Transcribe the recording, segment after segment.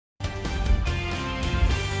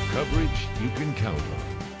Coverage you can count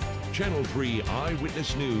on. Channel 3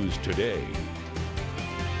 Eyewitness News today.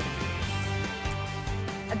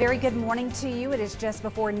 A very good morning to you. It is just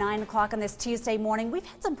before 9 o'clock on this Tuesday morning. We've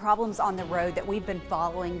had some problems on the road that we've been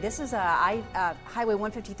following. This is Highway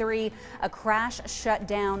 153. A crash shut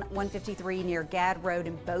down 153 near Gadd Road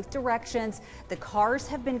in both directions. The cars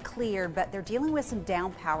have been cleared, but they're dealing with some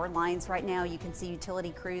down power lines right now. You can see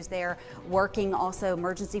utility crews there working, also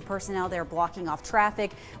emergency personnel there blocking off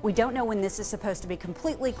traffic. We don't know when this is supposed to be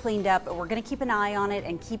completely cleaned up, but we're going to keep an eye on it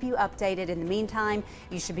and keep you updated. In the meantime,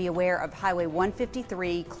 you should be aware of Highway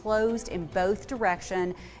 153 closed in both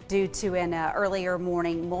directions due to an earlier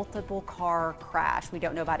morning multiple car crash. We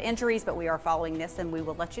don't know about injuries, but we are following this and we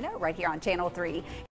will let you know right here on Channel 3.